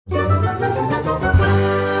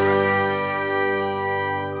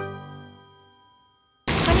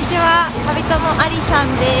りさ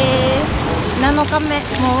んです。7日目、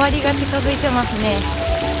もう終わりが近づいてますね。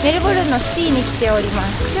メルボルンのシティに来ておりま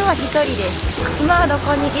す。今日は1人です。今はど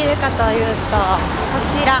こにいるかというと、こ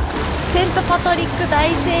ちらセントパトリック大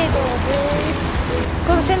聖堂です。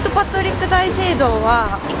このセントパトリック大聖堂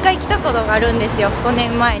は1回来たことがあるんですよ、5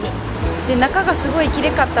年前に。で、中がすごい綺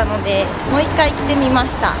麗かったので、もう1回来てみまし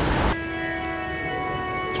た。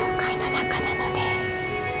教会の中なので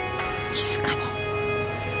静かに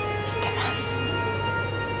してます。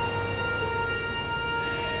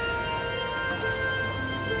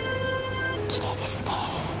綺麗ですね。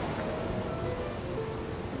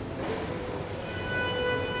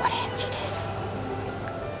オレンジです。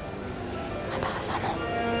まだ朝の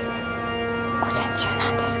午前中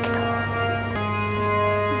なんですけど、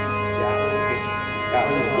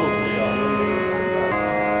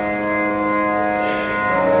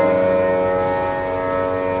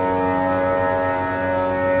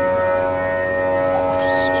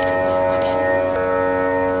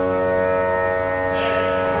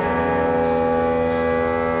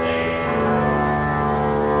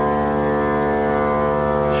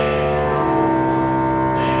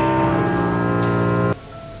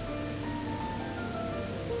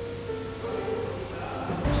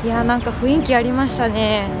いやー、なんか雰囲気ありました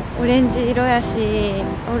ね。オレンジ色やし、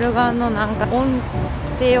オルガンのなんか音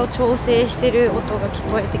程を調整してる音が聞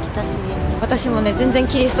こえてきたし、私もね、全然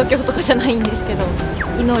キリスト教とかじゃないんですけど、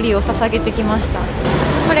祈りを捧げてきました。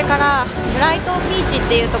これからブライトンビーチっ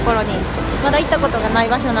ていうところにまだ行ったことがない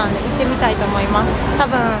場所なんで行ってみたいと思います。多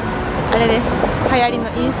分あれです、流行りの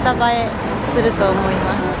インスタ映えすると思い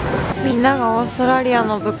ます。みんながオーストラリア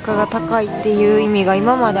の物価が高いっていう意味が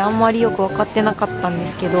今まであんまりよく分かってなかったんで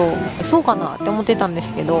すけど、そうかなって思ってたんで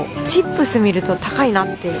すけど、チップス見ると高いなっ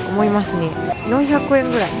て思いますね。400円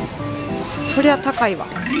ぐらい、そりゃ高いわ。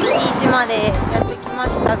ビーチまでやってきま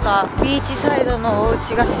したが、ビーチサイドのお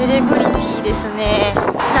家がセレブリティですね。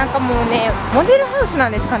なんかもうね、モデルハウスな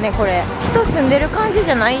んですかね、これ。人住んでる感じ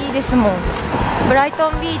じゃないですもん。ブライト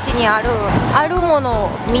ンビーチにあるものを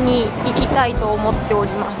見に行きたいと思ってお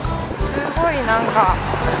ります。すごいなんか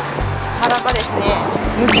裸ですね。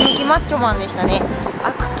ムキムキマッチョマンでしたね。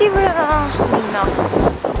アクティブやな、みんな。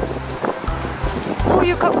こう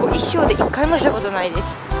いう格好一生で1回もしたことないです。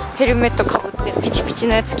ヘルメットかぶってピチピチ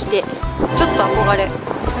のやつ着て、ちょっと憧れ。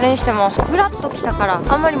それにしてもフラッと来たから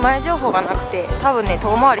あんまり前情報がなくて、多分ね、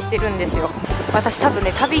遠回りしてるんですよ。私多分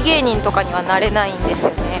ね、旅芸人とかにはなれないんですよ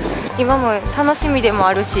ね。今も楽しみでも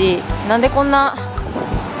あるし、なんでこんな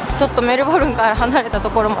ちょっとメルボルンから離れたと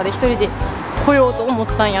ころまで一人で来ようと思っ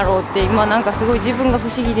たんやろうって、今なんかすごい自分が不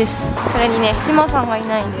思議です。それにね、島さんがい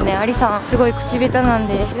ないんでね、アリさんすごい口下手なん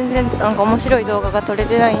で、全然なんか面白い動画が撮れ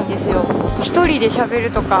てないんですよ。一人で喋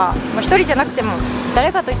るとか、一人じゃなくても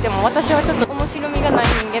誰かといっても、私はちょっと面白みがない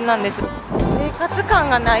人間なんです。生活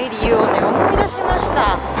感がない理由をね、思い出しまし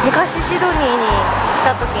た。昔シドニーに来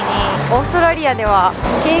た時に、オーストラリアでは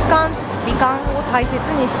景観美観を大切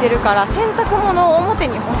にしてるから、洗濯物を表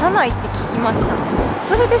に干さないって聞きました。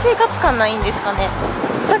それで生活感ないんですかね。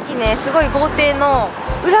さっきね、すごい豪邸の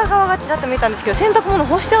裏側がちらっと見えたんですけど、洗濯物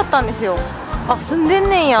干してあったんですよ。あ、住んでん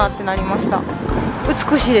ねんやってなりました。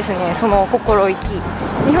美しいですね、その心意気。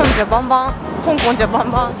日本じゃバンバン、香港じゃバ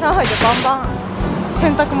ンバン、上海じゃバンバン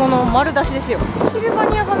洗濯物丸出しですよ。シルバ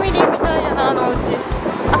ニアファミリーみたいやな、あのうち。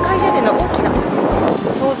赤い屋根の大きな家、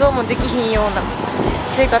想像もできひんような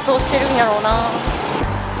生活をしてるんやろうな。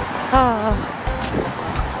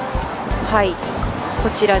はい、こ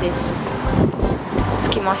ちらです。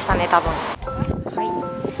着きましたね、多分。はい、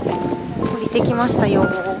降りてきましたよ。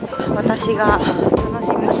私が楽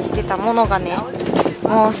しみにしてたものがね、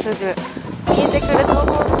もうすぐ見えてくると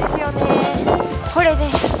思うんですよね。これ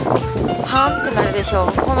です。はーんってなるでしょ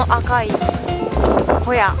う。この赤い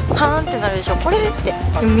小屋、はーんってなるでしょう。これって、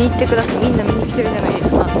見てください。みんな見に来てるじゃないです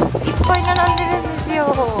か。いっぱい並んでるんですよ。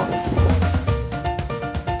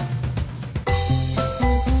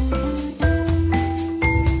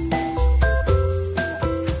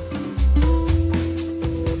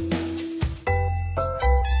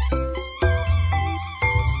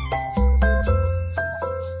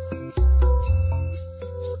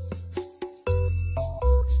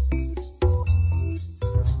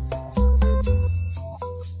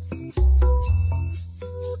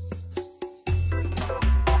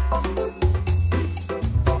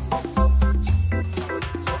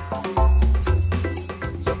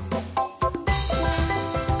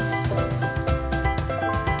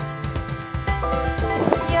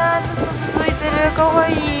かわ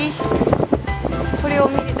いい。これを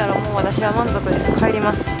見れたらもう私は満足です。帰り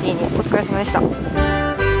ます。シティに。お疲れ様でした。